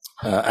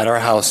At our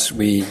house,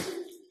 we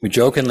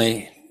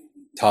jokingly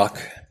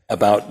talk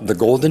about the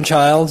golden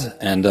child,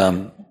 and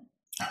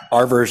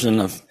our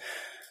version of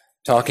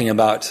talking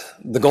about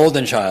the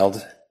golden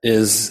child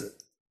is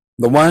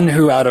the one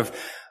who, out of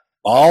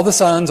all the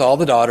sons, all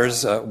the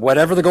daughters,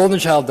 whatever the golden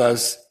child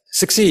does,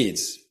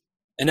 succeeds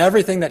in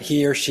everything that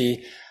he or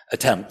she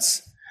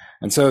attempts.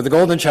 And so the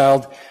golden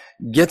child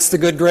gets the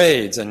good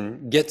grades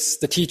and gets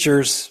the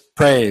teacher's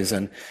praise.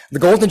 And the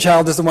golden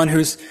child is the one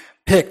who's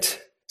picked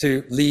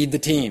to lead the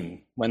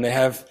team when they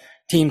have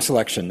team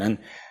selection. And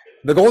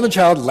the golden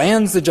child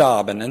lands the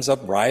job and ends up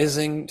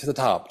rising to the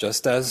top,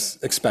 just as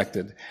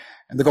expected.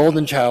 And the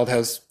golden child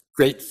has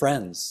great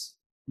friends,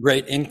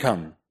 great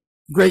income,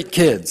 great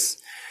kids.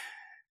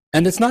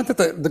 And it's not that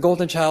the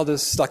golden child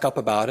is stuck up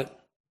about it.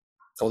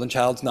 Golden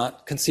child's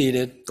not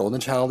conceited. Golden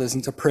child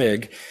isn't a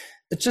prig.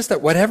 It's just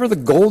that whatever the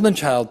golden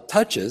child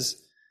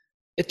touches,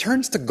 it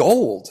turns to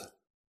gold.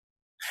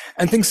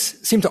 And things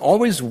seem to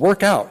always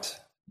work out.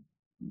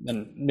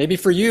 And maybe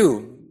for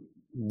you,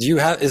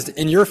 is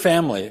in your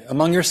family,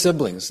 among your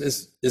siblings,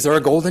 is there a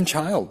golden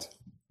child?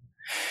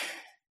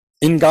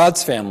 In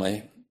God's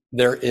family,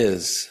 there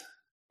is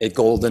a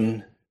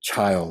golden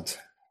child.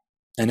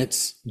 And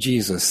it's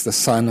Jesus, the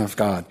Son of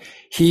God.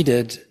 He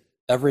did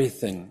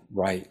everything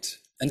right.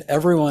 And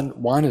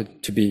everyone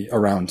wanted to be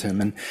around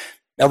him. And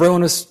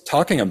everyone was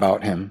talking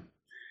about him.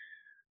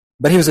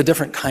 But he was a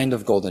different kind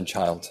of golden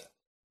child.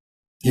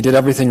 He did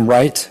everything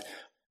right,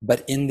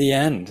 but in the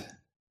end,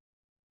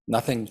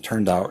 nothing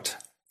turned out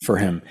for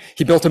him.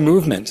 He built a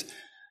movement,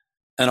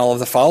 and all of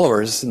the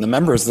followers and the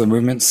members of the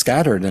movement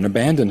scattered and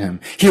abandoned him.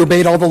 He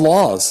obeyed all the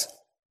laws,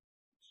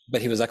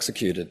 but he was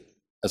executed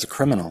as a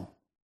criminal.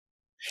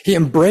 He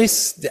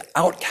embraced the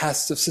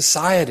outcasts of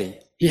society.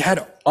 He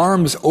had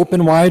arms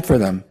open wide for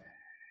them,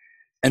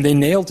 and they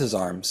nailed his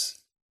arms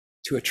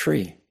to a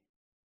tree.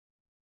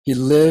 He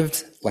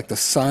lived like the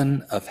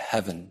Son of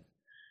Heaven,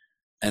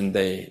 and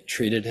they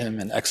treated him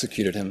and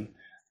executed him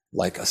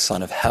like a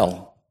son of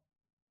hell.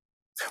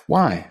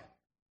 Why?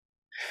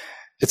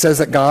 It says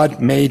that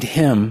God made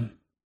him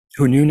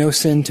who knew no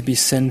sin to be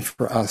sin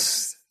for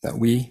us, that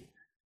we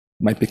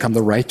might become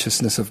the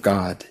righteousness of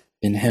God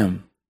in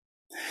him.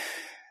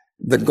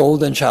 The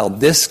golden child,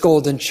 this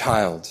golden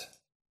child,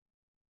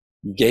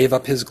 gave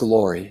up his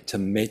glory to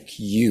make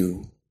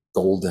you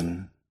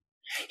golden.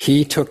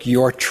 He took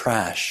your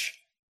trash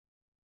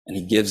and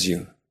he gives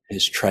you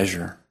his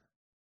treasure.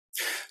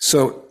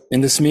 So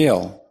in this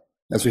meal,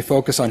 as we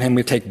focus on him,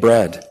 we take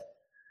bread.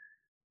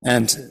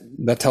 And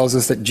that tells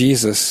us that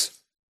Jesus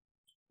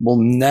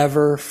will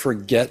never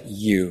forget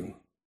you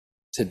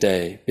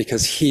today,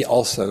 because he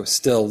also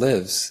still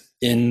lives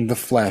in the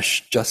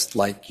flesh just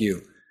like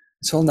you.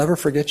 So he'll never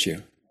forget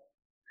you.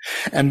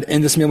 And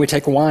in this meal, we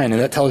take wine,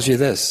 and that tells you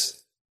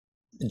this: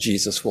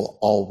 Jesus will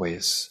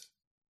always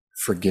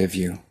forgive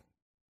you,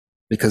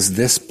 because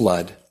this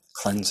blood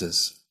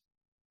cleanses.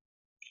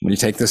 When you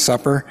take this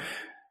supper,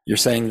 you're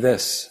saying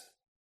this: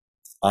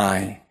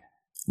 I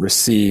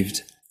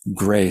received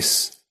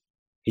grace.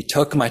 He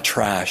took my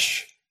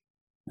trash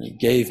and he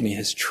gave me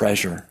his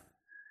treasure,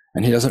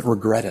 and he doesn't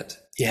regret it.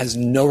 He has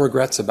no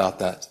regrets about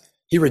that.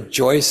 He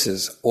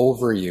rejoices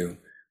over you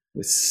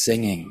with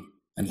singing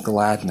and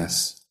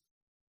gladness.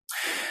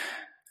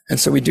 And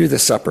so we do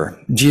this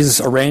supper. Jesus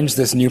arranged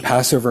this new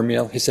Passover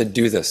meal. He said,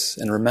 do this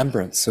in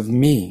remembrance of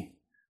me.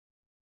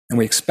 And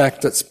we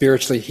expect that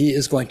spiritually he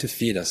is going to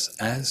feed us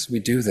as we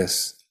do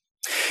this.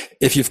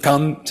 If you've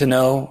come to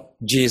know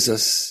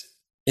Jesus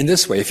in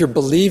this way, if you're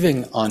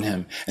believing on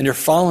him and you're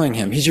following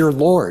him, he's your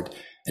Lord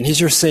and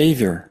he's your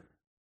Savior.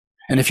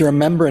 And if you're a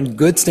member in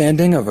good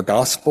standing of a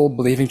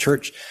gospel-believing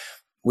church,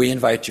 we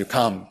invite you,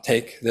 come,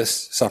 take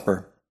this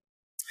supper.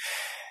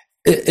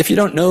 If you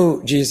don't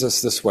know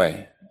Jesus this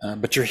way,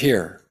 but you're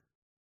here,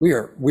 we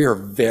are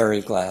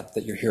very glad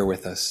that you're here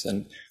with us.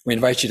 And we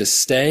invite you to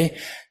stay.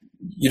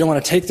 You don't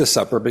want to take this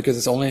supper because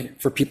it's only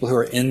for people who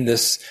are in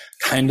this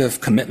kind of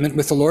commitment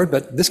with the Lord,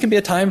 but this can be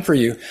a time for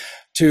you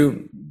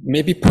to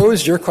maybe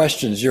pose your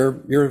questions,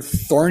 your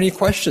thorny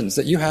questions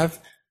that you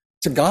have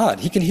to God.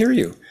 He can hear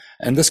you.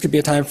 And this could be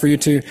a time for you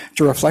to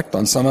reflect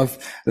on some of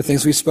the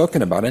things we've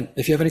spoken about. And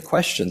if you have any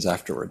questions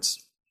afterwards,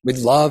 we'd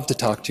love to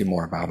talk to you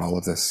more about all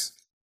of this.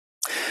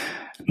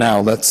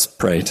 Now let's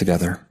pray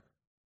together.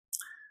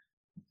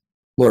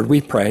 Lord, we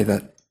pray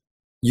that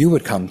you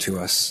would come to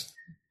us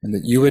and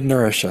that you would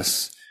nourish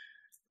us.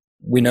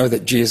 We know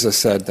that Jesus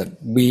said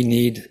that we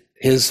need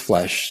his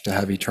flesh to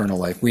have eternal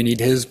life. We need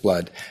his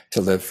blood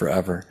to live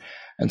forever.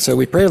 And so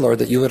we pray, Lord,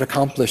 that you would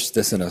accomplish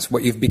this in us,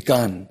 what you've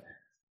begun,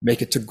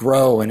 make it to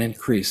grow and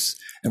increase.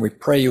 And we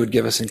pray you would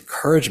give us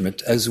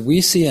encouragement as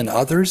we see in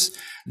others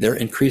their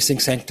increasing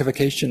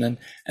sanctification,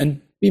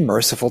 and be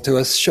merciful to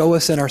us. Show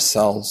us in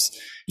ourselves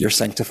your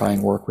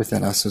sanctifying work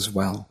within us as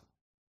well.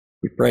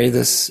 We pray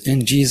this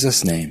in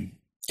Jesus' name.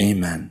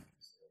 Amen.